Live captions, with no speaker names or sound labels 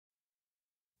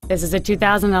This is a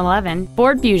 2011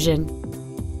 Ford Fusion.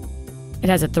 It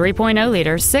has a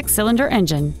 3.0-liter six-cylinder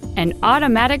engine, an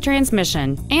automatic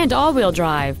transmission, and all-wheel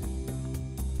drive.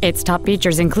 Its top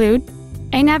features include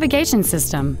a navigation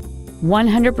system,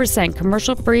 100%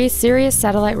 commercial-free Sirius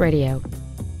satellite radio,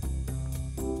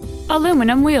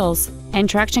 aluminum wheels, and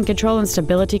traction control and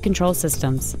stability control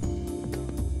systems.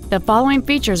 The following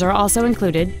features are also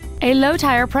included: a low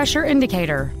tire pressure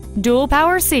indicator, dual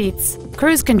power seats,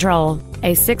 cruise control,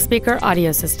 a 6-speaker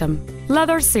audio system,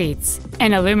 leather seats,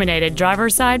 an illuminated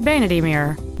driver's side vanity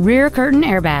mirror, rear curtain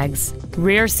airbags,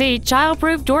 rear seat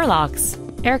child-proof door locks,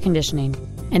 air conditioning,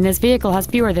 and this vehicle has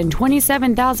fewer than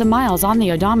 27,000 miles on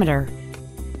the odometer.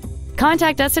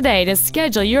 Contact us today to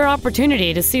schedule your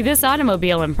opportunity to see this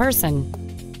automobile in person.